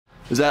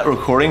Is that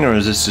recording or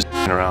is this just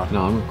around?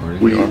 No, I'm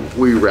recording.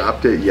 We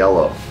wrapped it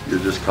yellow. You're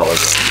just colored.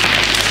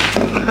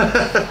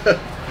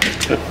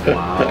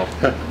 Wow.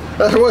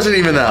 That wasn't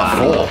even that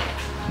full.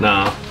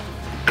 Nah.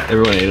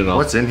 Everyone ate it all.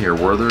 What's in here?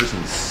 Werthers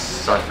and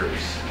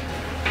suckers.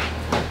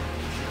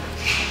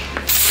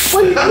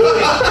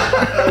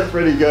 That was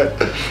pretty good.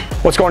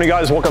 What's going on, you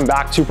guys? Welcome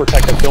back to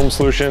Protective Film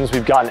Solutions.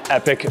 We've got an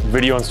epic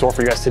video in store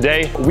for you guys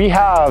today. We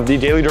have the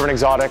daily driven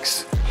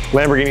exotics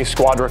Lamborghini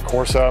Squadra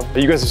Corse.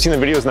 You guys have seen the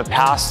videos in the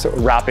past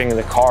wrapping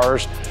the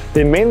cars.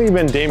 They've mainly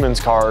been Damon's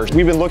cars.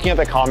 We've been looking at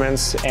the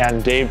comments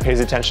and Dave pays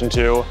attention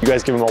to. You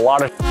guys give him a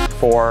lot of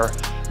for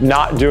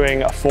not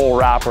doing a full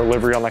wrap or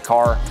livery on the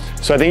car.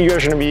 So I think you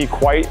guys are gonna be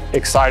quite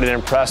excited and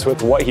impressed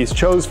with what he's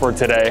chose for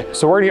today.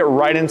 So we're gonna get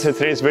right into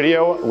today's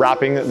video,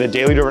 wrapping the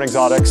daily driven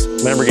exotics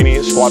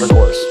Lamborghini Squadra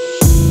Corse.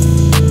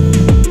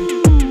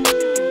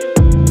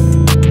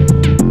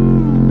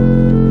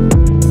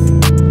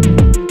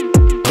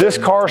 This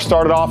car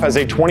started off as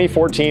a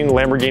 2014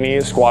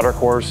 Lamborghini Squadra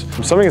Corse.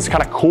 Something that's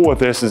kind of cool with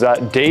this is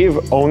that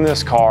Dave owned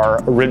this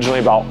car originally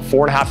about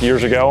 4.5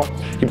 years ago.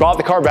 He bought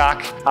the car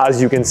back.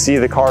 As you can see,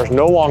 the car is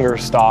no longer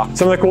stock.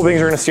 Some of the cool things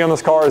you're gonna see on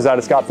this car is that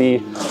it's got the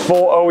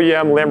full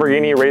OEM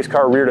Lamborghini race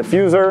car rear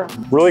diffuser.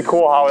 Really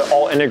cool how it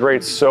all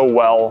integrates so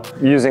well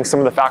using some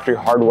of the factory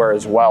hardware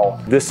as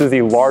well. This is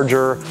the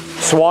larger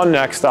swan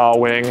neck style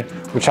wing,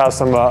 which has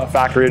some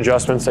factory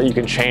adjustments that you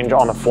can change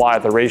on the fly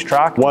at the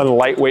racetrack. One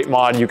lightweight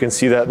mod you can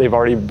see that they've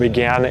already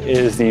began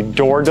is the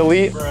door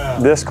delete.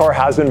 This car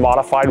has been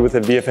modified with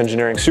a VF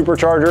Engineering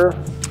supercharger.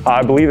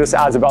 I believe this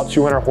adds about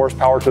 200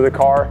 horsepower to the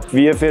car.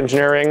 VF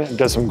Engineering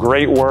does some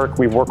great work.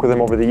 We've worked with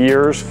them over the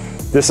years.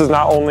 This is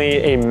not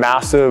only a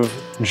massive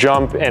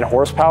jump in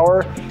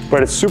horsepower,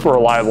 but it's super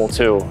reliable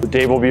too.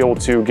 Dave will be able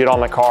to get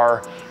on the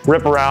car,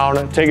 rip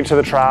around, take it to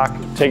the track,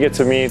 take it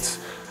to meets,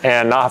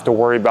 and not have to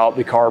worry about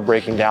the car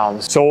breaking down.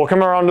 So we'll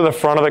come around to the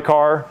front of the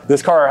car.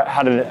 This car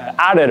had an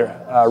added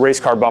race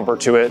car bumper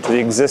to it, to the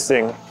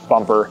existing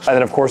bumper. And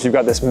then of course you've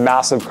got this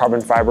massive carbon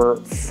fiber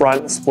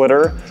front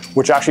splitter,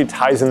 which actually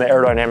ties in the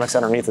aerodynamics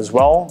underneath as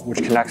well, which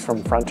connects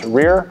from front to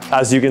rear.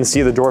 As you can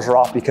see, the doors are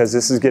off because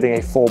this is getting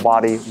a full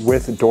body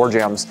with door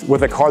jambs.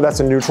 With a car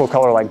that's a neutral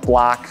color like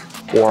black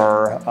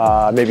or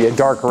maybe a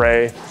dark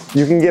gray,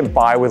 you can get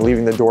by with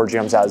leaving the door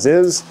jambs as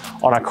is.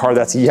 On a car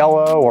that's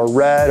yellow or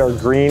red or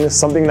green,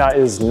 something that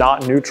is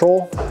not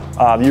neutral,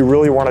 you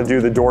really want to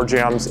do the door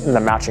jambs in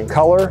the matching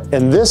color.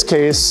 In this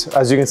case,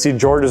 as you can see,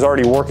 George is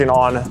already working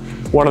on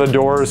one of the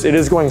doors. It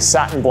is going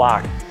satin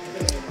black.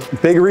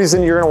 Big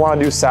reason you're gonna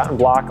wanna do satin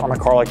black on a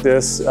car like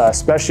this,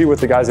 especially with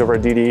the guys over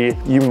at DDE,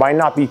 you might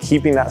not be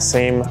keeping that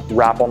same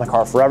wrap on the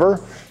car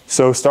forever.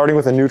 So starting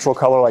with a neutral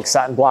color like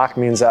satin black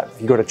means that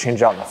if you go to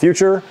change out in the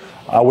future,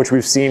 which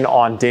we've seen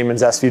on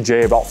Damon's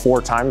SVJ about 4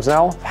 times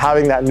now,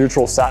 having that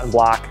neutral satin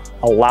black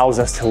allows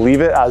us to leave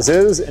it as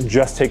is and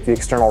just take the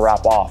external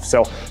wrap off.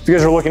 So if you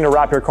guys are looking to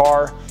wrap your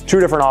car, 2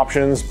 different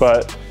options,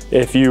 but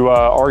if you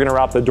are gonna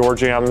wrap the door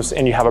jambs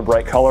and you have a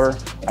bright color,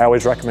 I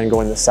always recommend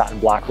going the satin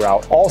black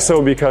route.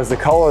 Also because the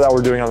color that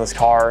we're doing on this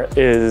car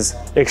is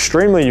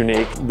extremely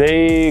unique.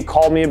 They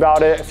called me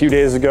about it a few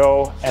days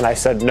ago and I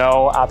said,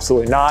 no,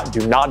 absolutely not.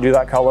 Do not do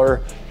that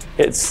color.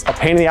 It's a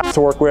pain in the ass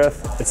to work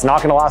with. It's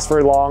not gonna last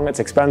very long. It's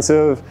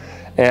expensive.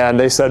 And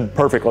they said,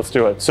 perfect, let's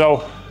do it.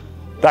 So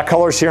that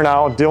color's here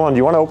now. Dylan, do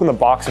you wanna open the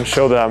box and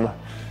show them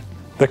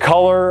the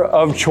color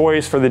of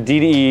choice for the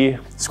DDE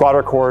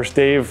Squadra Corse?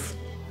 Dave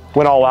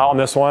went all out on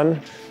this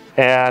one,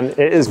 and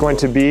it is going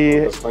to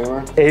be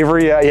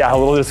Avery. Yeah, a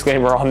little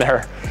disclaimer on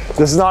there.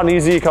 This is not an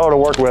easy color to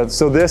work with.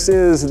 So this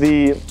is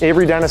the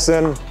Avery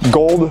Dennison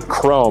Gold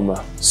Chrome.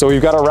 So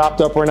we've got it wrapped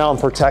up right now and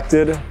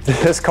protected.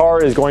 This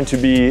car is going to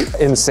be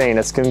insane.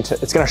 It's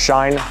gonna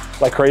shine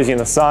like crazy in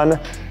the sun.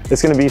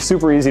 It's gonna be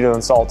super easy to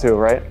install too,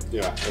 right?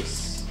 Yeah,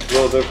 it's a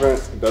little different.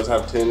 It does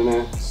have tin in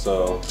it,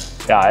 so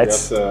yeah, you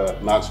have to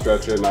not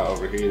stretch it, not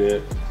overheat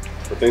it.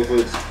 But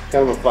thankfully it's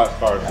kind of a flat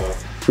car, so.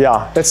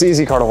 Yeah, it's an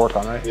easy car to work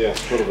on, right? Yeah,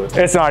 a little bit.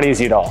 It's not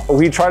easy at all.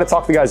 We try to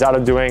talk the guys out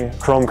of doing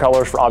chrome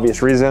colors for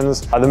obvious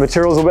reasons. The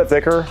material is a bit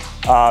thicker.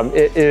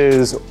 It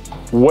is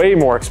way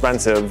more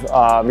expensive.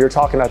 You're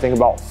talking, I think,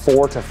 about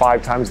 4 to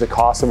 5 times the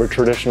cost of a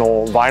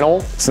traditional vinyl.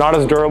 It's not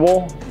as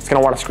durable. It's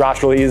gonna want to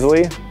scratch really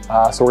easily.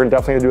 So we're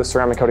definitely gonna do a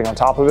ceramic coating on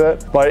top of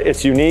it. But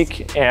it's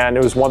unique, and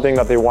it was one thing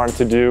that they wanted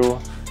to do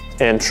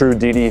in true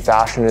DDE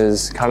fashion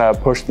is kind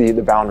of push the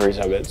boundaries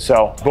of it.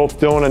 So both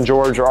Dylan and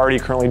George are already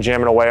currently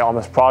jamming away on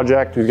this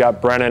project. We've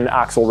got Brennan,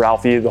 Axel,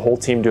 Ralphie, the whole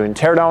team doing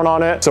teardown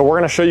on it. So we're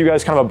gonna show you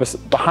guys kind of a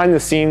behind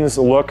the scenes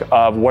look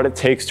of what it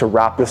takes to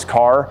wrap this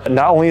car.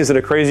 Not only is it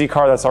a crazy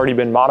car that's already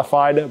been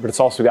modified, but it's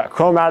also got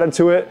chrome added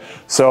to it.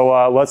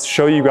 So let's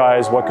show you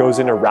guys what goes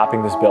into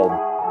wrapping this build.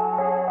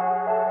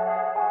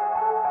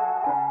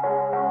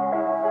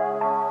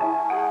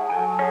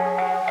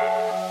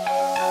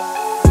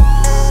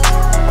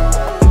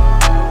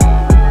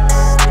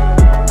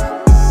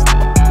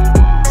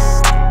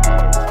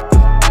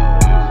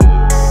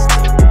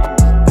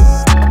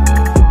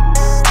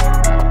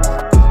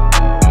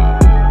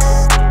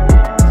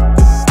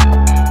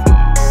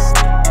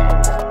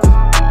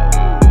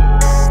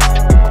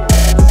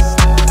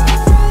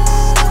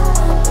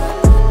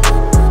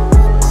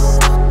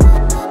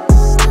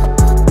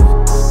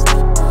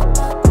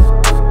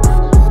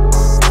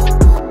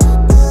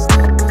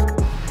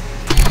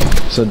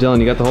 So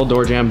Dylan, you got the whole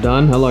door jamb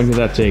done. How long did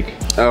that take?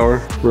 Hour,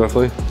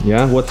 roughly.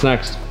 Yeah, what's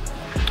next?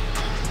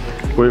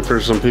 Wait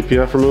for some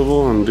PPF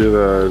removal and do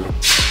the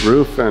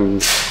roof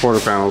and quarter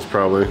panels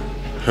probably.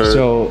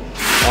 So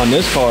on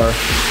this car,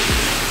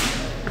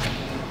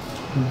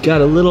 got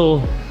a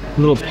little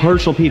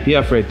partial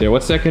PPF right there.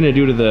 What's that gonna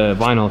do to the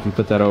vinyl if you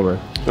put that over?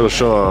 It'll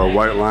show a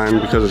white line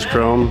because it's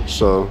chrome,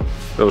 so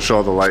it'll show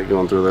all the light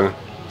going through there.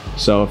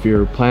 So if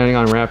you're planning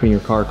on wrapping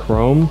your car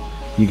chrome,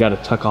 you gotta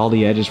tuck all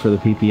the edges for the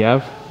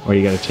PPF, or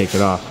you gotta take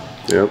it off.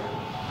 Yep.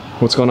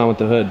 What's going on with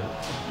the hood?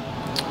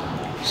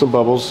 Some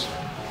bubbles,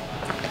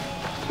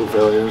 some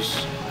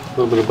failures, a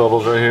little bit of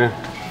bubbles right here.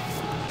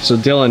 So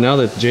Dylan, now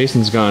that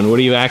Jason's gone, what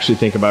do you actually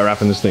think about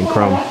wrapping this thing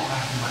chrome?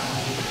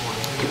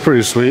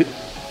 Pretty sweet.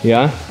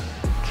 Yeah?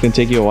 It's gonna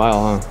take you a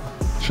while,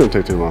 huh? Shouldn't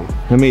take too long.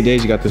 How many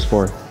days you got this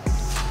for?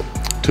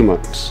 2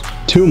 months.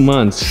 2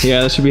 months.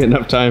 Yeah, that should be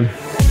enough time.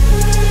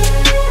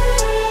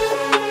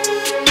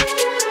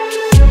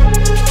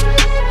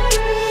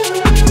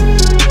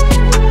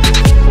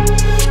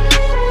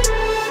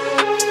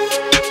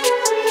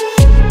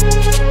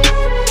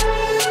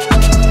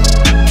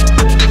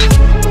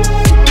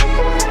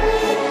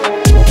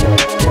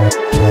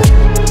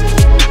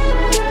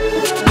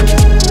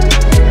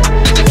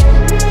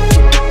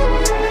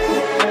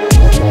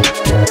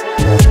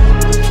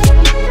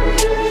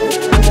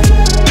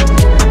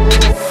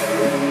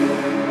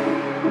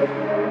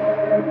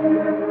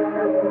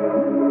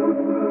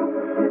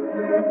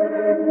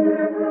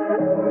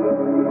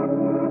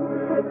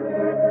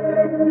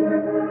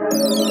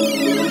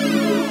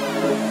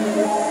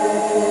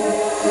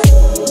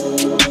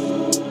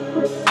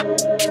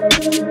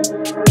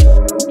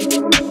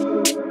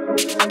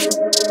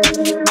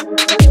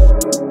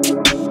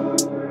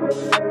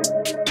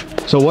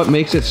 So what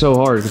makes it so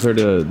hard compared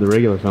to the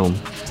regular film?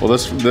 Well,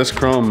 this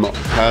chrome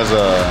has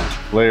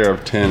a layer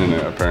of tin in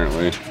it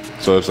apparently.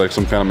 So it's like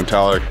some kind of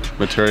metallic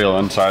material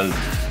inside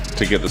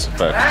to get this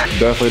effect.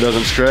 Definitely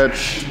doesn't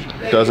stretch,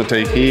 doesn't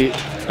take heat.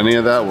 Any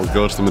of that will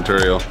go to the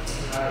material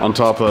on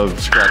top of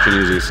scratching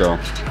easy, so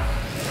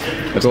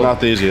it's not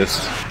the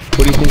easiest.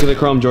 What do you think of the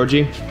chrome,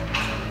 Georgie?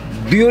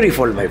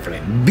 Beautiful, my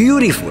friend.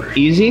 Beautiful.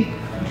 Easy?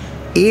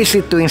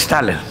 Easy to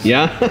install it.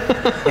 Yeah?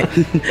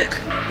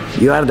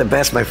 You are the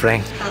best, my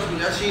friend.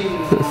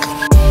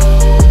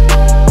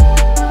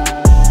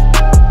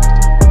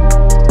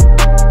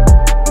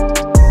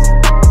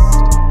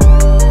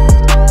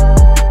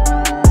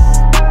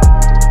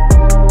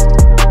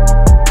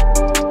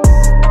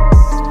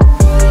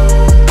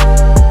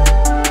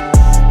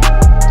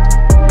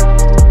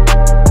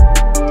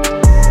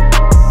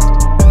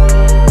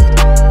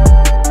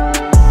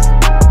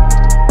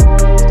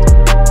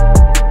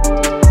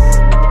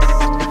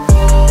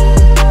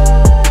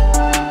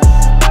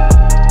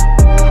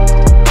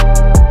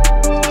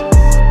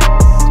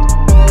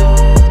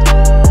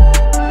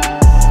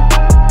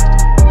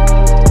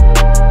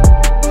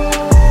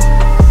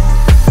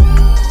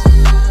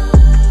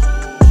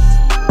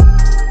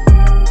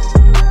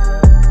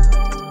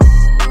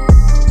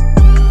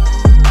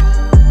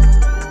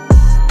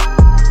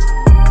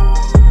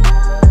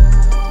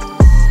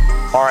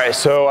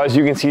 So as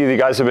you can see, the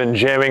guys have been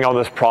jamming on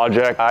this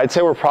project. I'd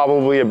say we're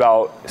probably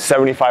about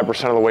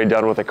 75% of the way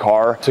done with the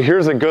car. So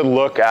here's a good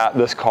look at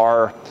this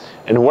car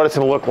and what it's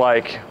gonna look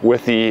like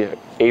with the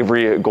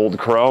Avery Gold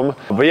Chrome.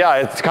 But yeah,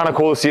 it's kind of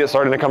cool to see it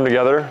starting to come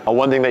together.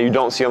 One thing that you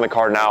don't see on the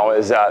car now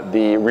is that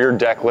the rear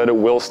deck lid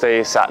will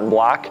stay satin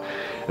black.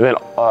 And then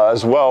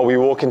as well, we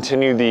will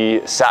continue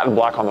the satin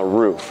black on the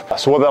roof.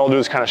 So what that'll do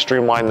is kind of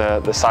streamline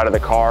the side of the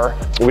car.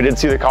 We did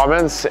see the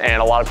comments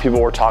and a lot of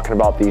people were talking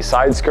about the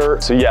side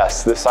skirt. So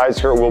yes, the side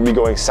skirt will be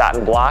going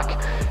satin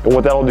black. And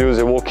what that'll do is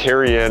it will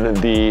carry in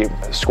the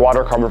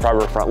Squadra carbon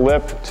fiber front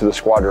lip to the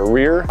Squadra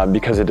rear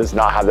because it does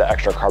not have the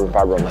extra carbon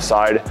fiber on the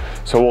side.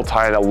 So we'll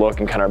tie in that look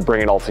and kind of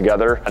bring it all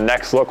together.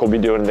 Next look, we'll be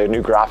doing the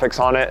new graphics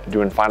on it,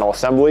 doing final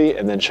assembly,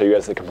 and then show you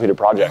guys the completed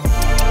project.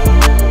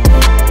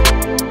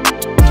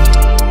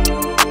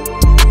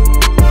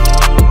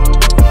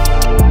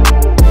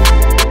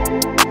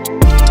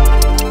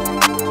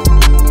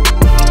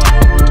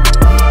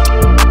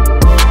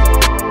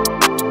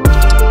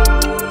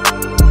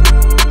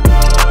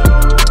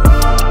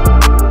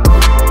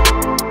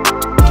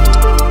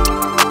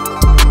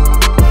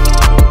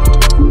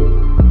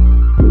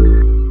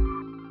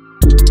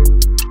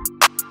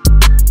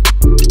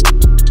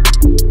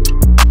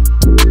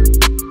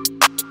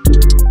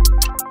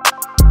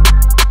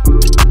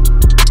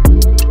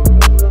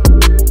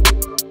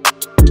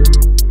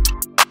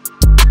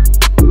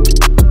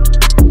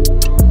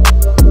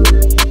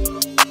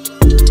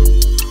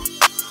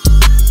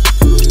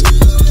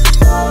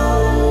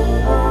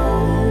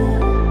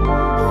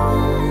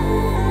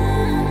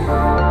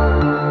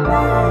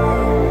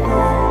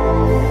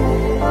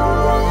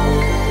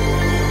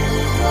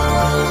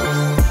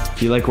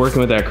 You like working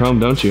with that chrome,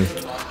 don't you?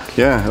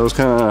 Yeah, it was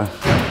kind of,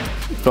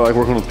 felt like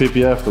working with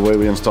PPF the way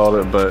we installed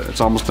it, but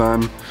it's almost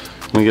done.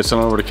 We get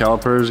sent over to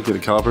calipers, get the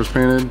calipers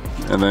painted,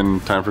 and then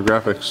time for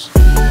graphics.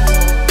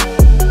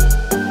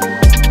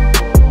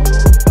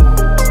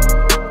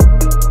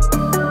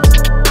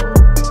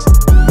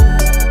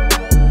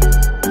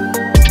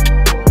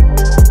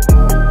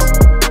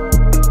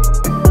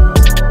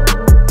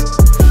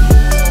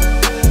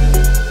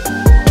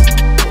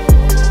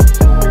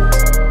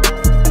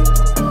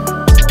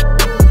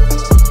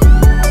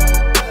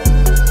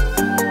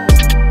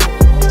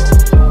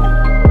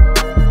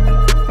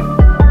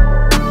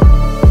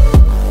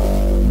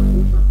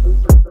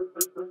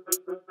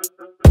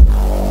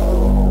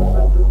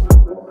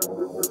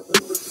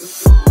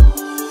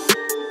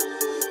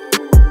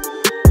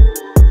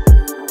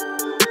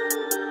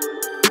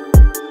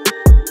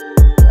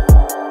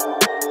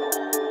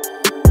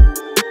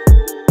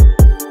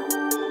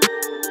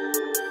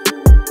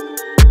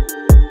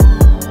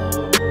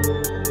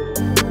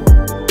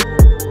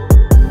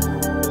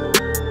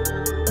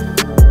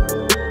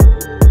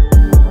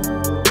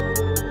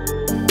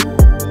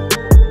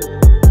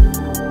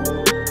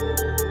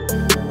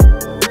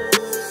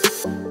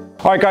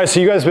 All right guys, so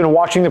you guys have been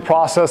watching the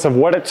process of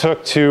what it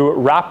took to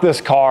wrap this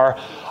car.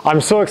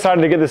 I'm so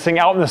excited to get this thing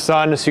out in the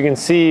sun so you can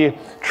see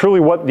truly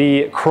what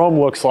the chrome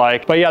looks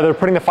like. But yeah, they're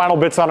putting the final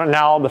bits on it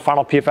now, the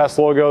final PFS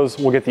logos.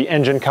 We'll get the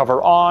engine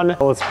cover on.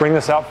 Let's bring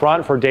this out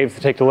front for Dave to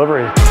take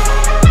delivery.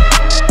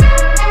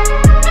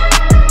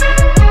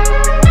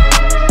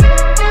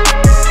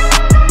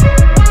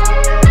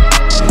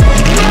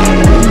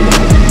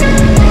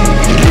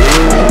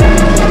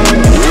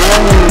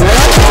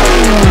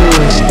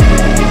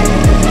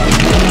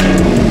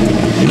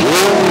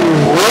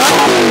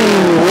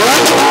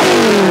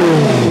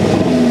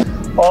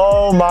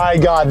 Oh my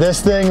God, this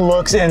thing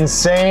looks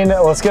insane.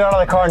 Let's get out of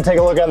the car and take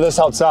a look at this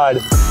outside.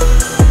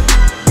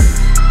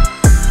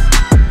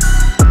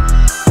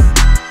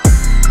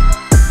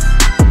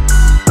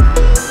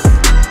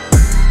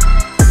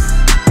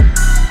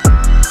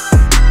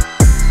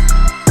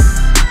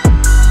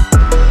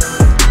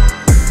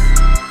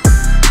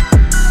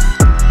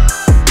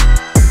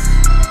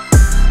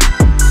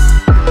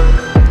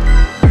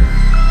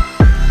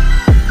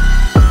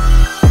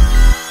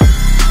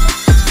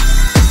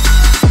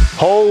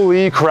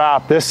 Holy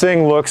crap, this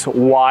thing looks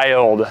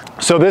wild.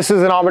 So this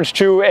is an homage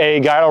to a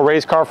Gallardo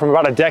race car from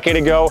about a decade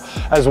ago,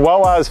 as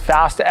well as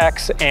Fast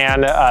X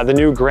and the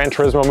new Gran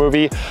Turismo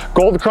movie.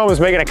 Gold Chrome is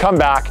making a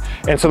comeback,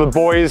 and so the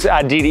boys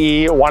at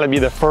DDE want to be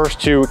the first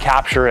to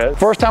capture it.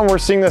 First time we're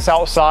seeing this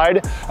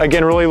outside.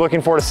 Again, really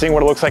looking forward to seeing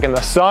what it looks like in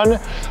the sun,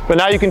 but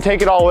now you can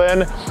take it all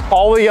in.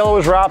 All the yellow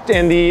is wrapped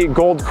in the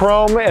gold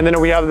chrome, and then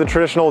we have the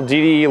traditional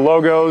DDE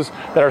logos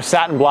that are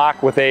satin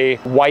black with a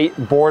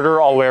white border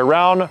all the way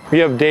around. We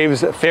have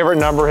Dave's favorite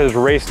number, his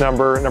race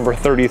number, number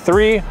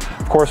 33.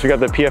 Of course, we got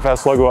the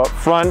PFS logo up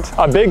front.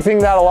 A big thing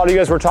that a lot of you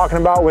guys were talking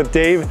about with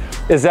Dave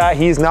is that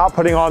he's not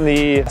putting on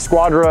the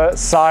Squadra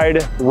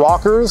side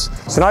rockers.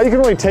 So now you can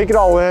really take it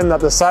all in,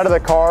 that the side of the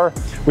car,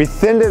 we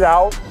thinned it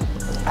out,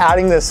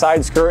 adding this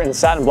side skirt in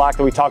satin black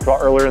that we talked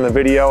about earlier in the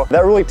video.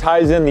 That really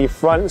ties in the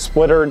front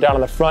splitter down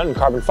in the front in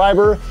carbon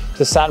fiber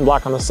to satin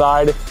black on the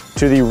side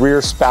to the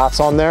rear spats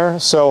on there.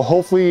 So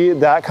hopefully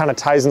that kind of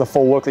ties in the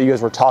full look that you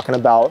guys were talking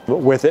about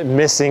with it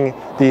missing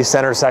the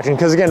center section.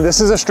 Because again,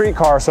 this is a street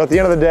car. So at the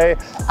end of the day,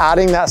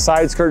 adding that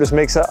side skirt just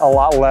makes it a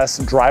lot less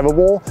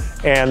drivable.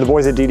 And the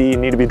boys at DDE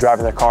need to be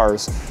driving their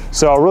cars.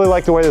 So I really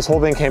like the way this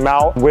whole thing came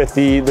out with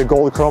the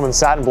gold chrome and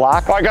satin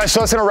black. All right guys,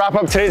 so that's gonna wrap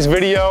up today's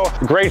video.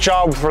 Great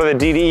job for the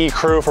DDE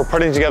crew for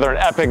putting together an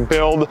epic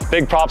build.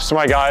 Big props to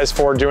my guys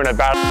for doing a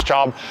badass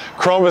job.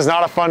 Chrome is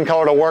not a fun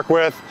color to work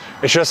with.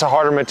 It's just a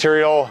harder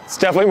material. It's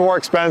definitely more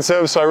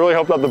expensive, so I really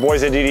hope that the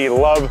boys at DDE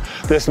love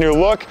this new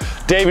look.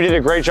 David did a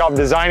great job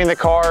designing the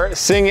car,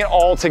 seeing it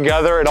all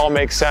together. It all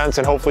makes sense,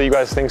 and hopefully you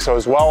guys think so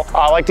as well.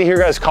 I'd like to hear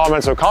your guys'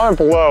 comments, so comment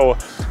below,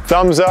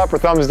 thumbs up or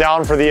thumbs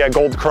down for the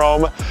gold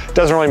chrome. It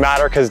doesn't really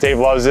matter because Dave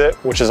loves it,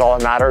 which is all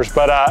that matters.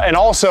 But and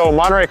also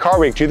Monterey Car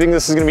Week, do you think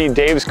this is gonna be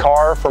Dave's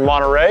car for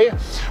Monterey,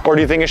 or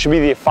do you think it should be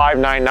the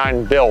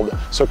 599 build?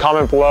 So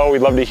comment below,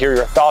 we'd love to hear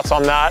your thoughts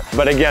on that.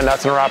 But again,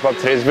 that's gonna wrap up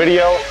today's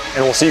video,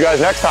 and we'll see you guys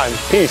next time.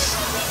 Peace.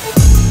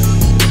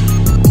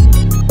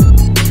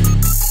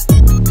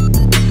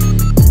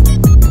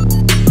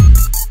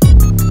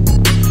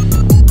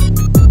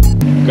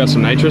 Got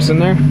some nitrous in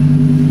there?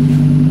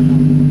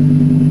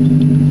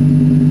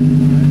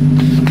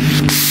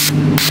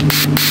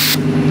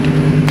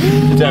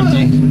 It's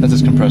empty. That's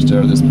just compressed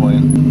air at this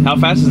point. How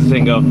fast does the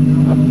thing go? I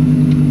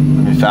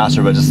mean,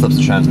 faster, but it just slips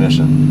the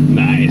transmission.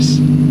 Nice.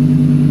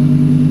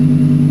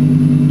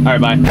 All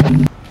right, bye.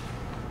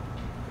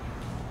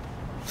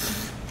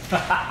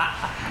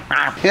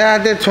 Yeah,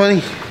 I did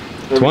 20.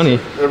 20?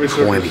 Every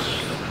 20.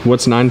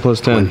 What's 9 plus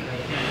 10?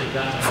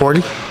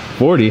 40?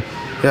 40?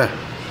 Yeah.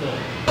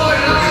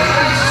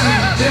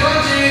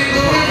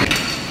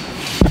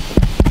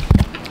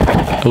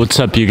 What's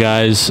up, you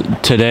guys?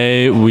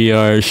 Today we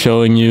are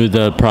showing you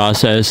the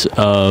process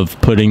of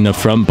putting the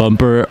front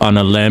bumper on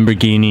a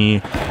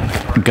Lamborghini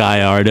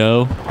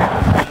Gallardo.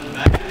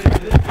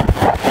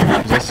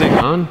 Is this thing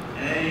on?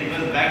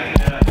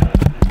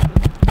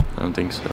 I don't think so.